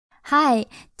Hi,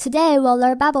 today we'll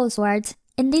learn bubble sort.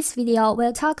 In this video,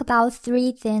 we'll talk about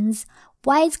three things: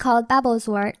 why it's called bubble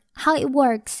sort, how it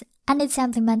works, and its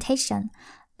implementation.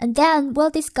 And then we'll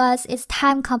discuss its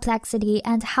time complexity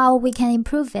and how we can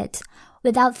improve it.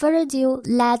 Without further ado,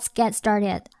 let's get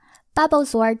started. Bubble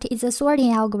sort is a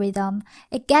sorting algorithm.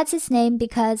 It gets its name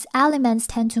because elements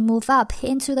tend to move up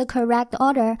into the correct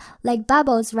order like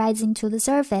bubbles rising to the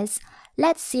surface.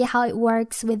 Let's see how it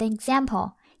works with an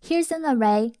example. Here's an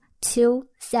array 2,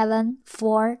 7,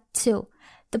 4, 2.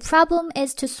 The problem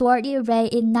is to sort the array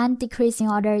in non-decreasing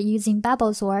order using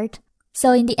bubble sort.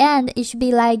 So in the end, it should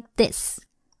be like this.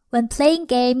 When playing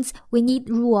games, we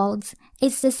need rules.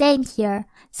 It's the same here.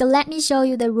 So let me show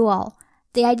you the rule.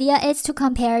 The idea is to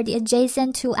compare the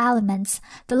adjacent two elements.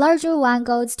 The larger one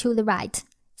goes to the right.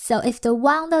 So if the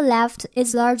one on the left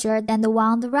is larger than the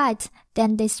one on the right,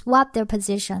 then they swap their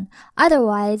position.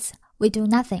 Otherwise, we do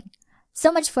nothing. So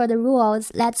much for the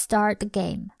rules. Let's start the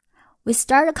game. We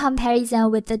start a comparison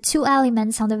with the two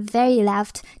elements on the very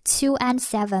left, 2 and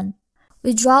 7.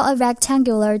 We draw a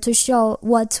rectangular to show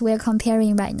what we're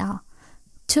comparing right now.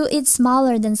 2 is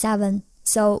smaller than 7,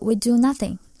 so we do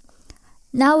nothing.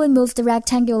 Now we move the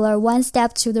rectangular one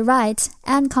step to the right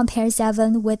and compare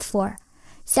 7 with 4.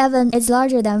 7 is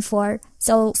larger than 4,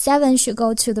 so 7 should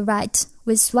go to the right.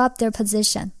 We swap their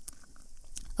position.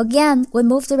 Again, we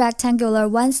move the rectangular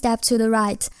one step to the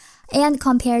right and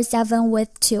compare 7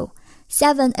 with 2.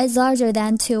 7 is larger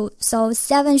than 2, so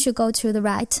 7 should go to the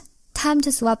right. Time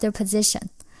to swap their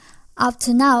position. Up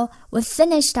to now, we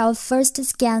finished our first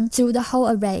scan through the whole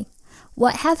array.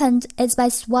 What happened is by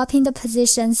swapping the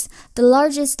positions, the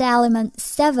largest element,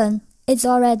 7, is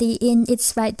already in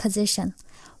its right position.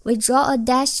 We draw a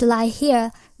dashed line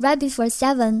here right before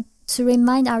 7 to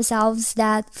remind ourselves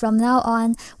that from now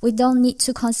on, we don't need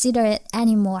to consider it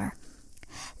anymore.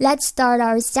 Let's start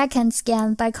our second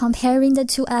scan by comparing the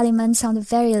two elements on the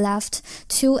very left,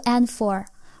 2 and 4.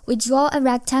 We draw a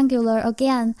rectangular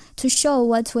again to show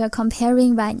what we are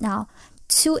comparing right now.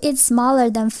 2 is smaller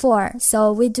than 4,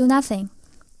 so we do nothing.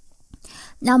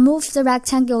 Now move the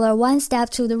rectangular one step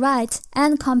to the right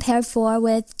and compare 4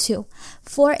 with 2.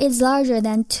 4 is larger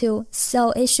than 2,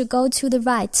 so it should go to the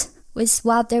right. We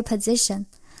swap their position.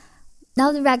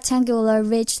 Now the rectangular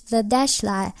reached the dashed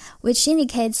line, which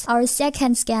indicates our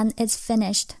second scan is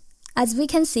finished. As we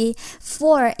can see,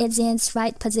 4 is in its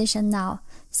right position now.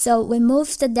 So we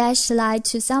move the dashed line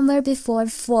to somewhere before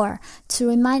 4 to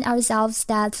remind ourselves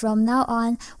that from now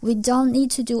on, we don't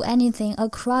need to do anything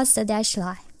across the dashed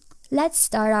line. Let's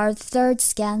start our third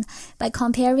scan by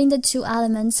comparing the two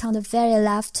elements on the very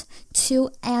left, 2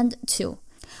 and 2.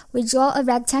 We draw a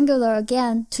rectangular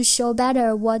again to show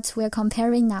better what we're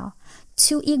comparing now.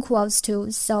 2 equals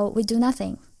 2, so we do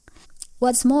nothing.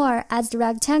 What's more, as the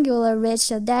rectangular reached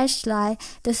the dashed line,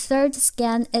 the third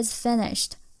scan is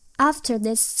finished. After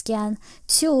this scan,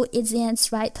 2 is in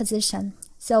its right position,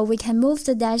 so we can move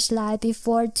the dashed line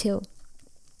before 2.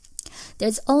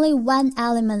 There's only one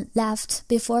element left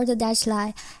before the dashed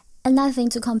line and nothing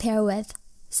to compare with.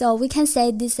 So we can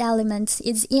say this element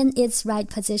is in its right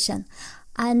position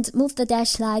and move the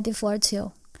dashed line before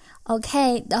 2.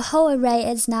 Okay, the whole array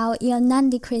is now in a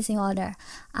non-decreasing order,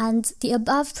 and the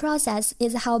above process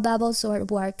is how bubble sort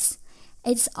works.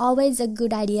 It's always a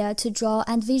good idea to draw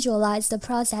and visualize the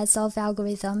process of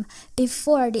algorithm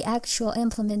before the actual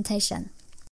implementation.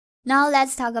 Now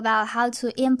let's talk about how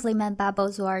to implement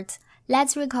bubble sort.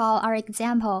 Let's recall our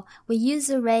example. We use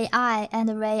array I and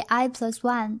array I plus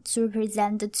 1 to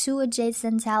represent the two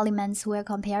adjacent elements we're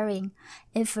comparing.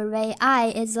 If array I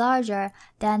is larger,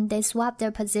 then they swap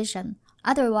their position.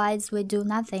 Otherwise, we do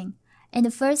nothing. In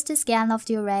the first scan of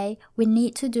the array, we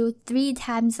need to do 3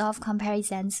 times of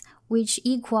comparisons, which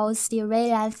equals the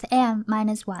array length n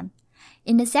minus 1.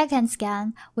 In the second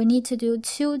scan, we need to do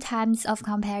 2 times of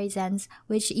comparisons,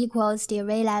 which equals the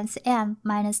array length n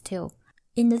minus 2.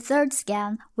 In the third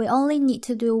scan, we only need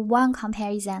to do 1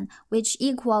 comparison, which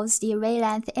equals the array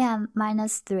length n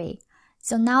minus 3.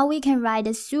 So now we can write the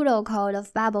pseudocode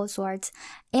of bubble sort.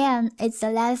 N is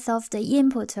the length of the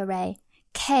input array.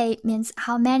 K means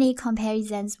how many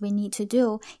comparisons we need to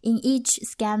do in each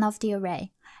scan of the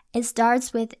array. It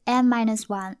starts with n minus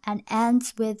 1 and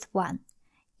ends with 1.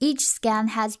 Each scan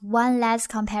has 1 less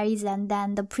comparison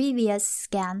than the previous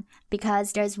scan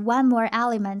because there's 1 more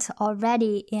element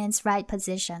already in its right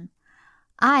position.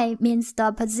 I means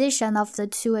the position of the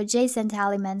two adjacent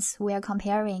elements we are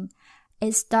comparing.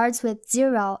 It starts with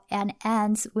 0 and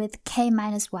ends with k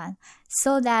minus 1,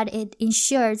 so that it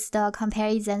ensures the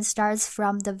comparison starts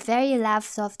from the very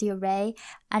left of the array,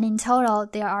 and in total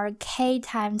there are k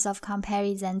times of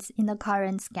comparisons in the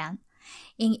current scan.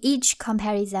 In each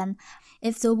comparison,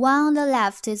 if the one on the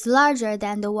left is larger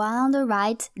than the one on the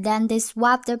right, then they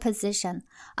swap their position.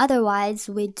 Otherwise,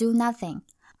 we do nothing.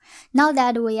 Now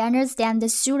that we understand the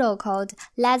pseudocode,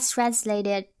 let's translate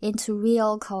it into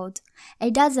real code.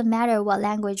 It doesn't matter what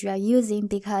language we are using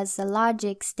because the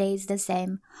logic stays the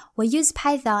same. We'll use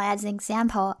Python as an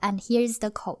example, and here's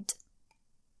the code.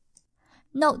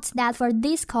 Note that for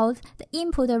this code, the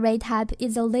input array type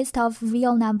is a list of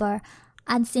real number,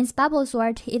 and since bubble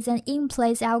sort is an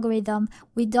in-place algorithm,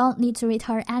 we don't need to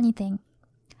return anything.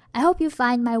 I hope you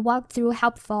find my walkthrough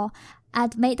helpful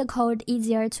and made the code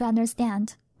easier to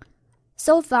understand.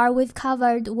 So far, we've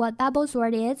covered what bubble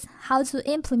sort is, how to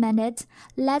implement it.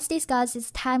 Let's discuss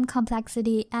its time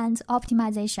complexity and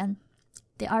optimization.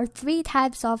 There are 3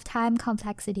 types of time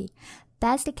complexity: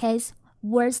 best case,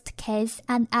 worst case,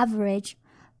 and average.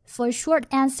 For a short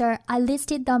answer, I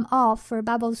listed them all for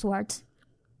bubble sort.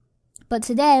 But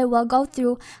today, we'll go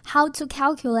through how to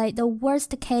calculate the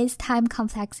worst case time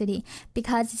complexity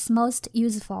because it's most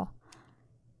useful.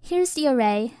 Here's the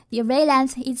array. The array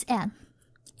length is n.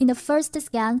 In the first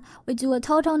scan, we do a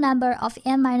total number of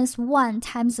n-1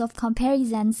 times of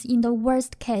comparisons in the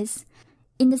worst case.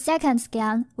 In the second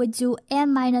scan, we do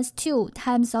n-2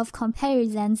 times of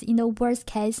comparisons in the worst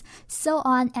case, so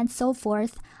on and so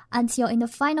forth, until in the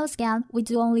final scan, we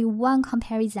do only 1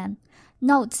 comparison.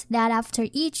 Note that after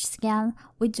each scan,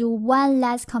 we do 1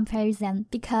 less comparison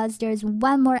because there's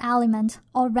 1 more element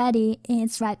already in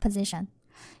its right position.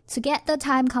 To get the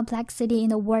time complexity in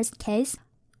the worst case,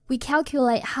 we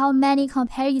calculate how many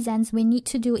comparisons we need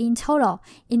to do in total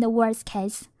in the worst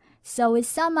case. So we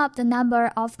sum up the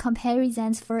number of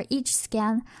comparisons for each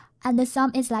scan, and the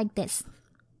sum is like this.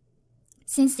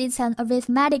 Since it's an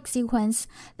arithmetic sequence,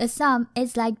 the sum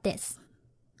is like this.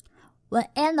 When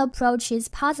n approaches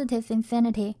positive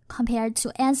infinity compared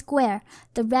to n squared,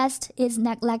 the rest is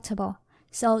neglectable.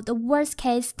 So the worst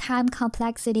case time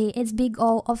complexity is big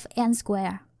O of n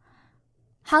squared.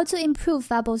 How to improve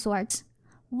bubble sort?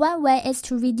 One way is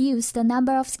to reduce the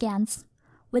number of scans.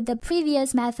 With the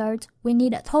previous method, we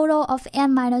need a total of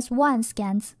n-1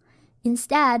 scans.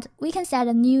 Instead, we can set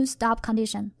a new stop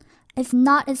condition. If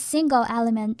not a single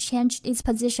element changed its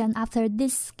position after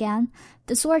this scan,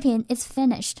 the sorting is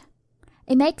finished.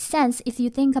 It makes sense if you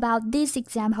think about this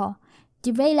example.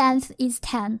 The array length is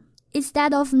 10.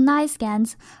 Instead of 9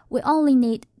 scans, we only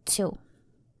need 2.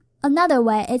 Another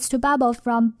way is to bubble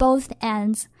from both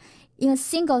ends. In a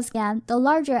single scan, the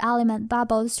larger element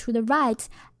bubbles to the right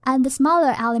and the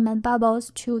smaller element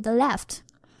bubbles to the left.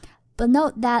 But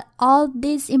note that all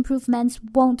these improvements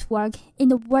won't work in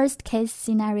the worst case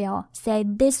scenario, say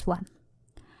this one.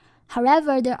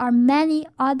 However, there are many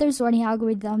other sorting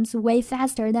algorithms way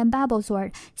faster than bubble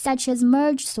sort, such as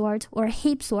merge sort or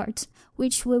heap sort,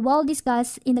 which we will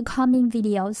discuss in the coming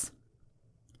videos.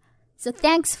 So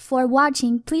thanks for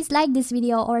watching. Please like this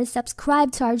video or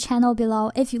subscribe to our channel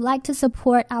below if you'd like to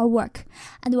support our work.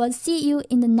 And we'll see you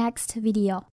in the next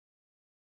video.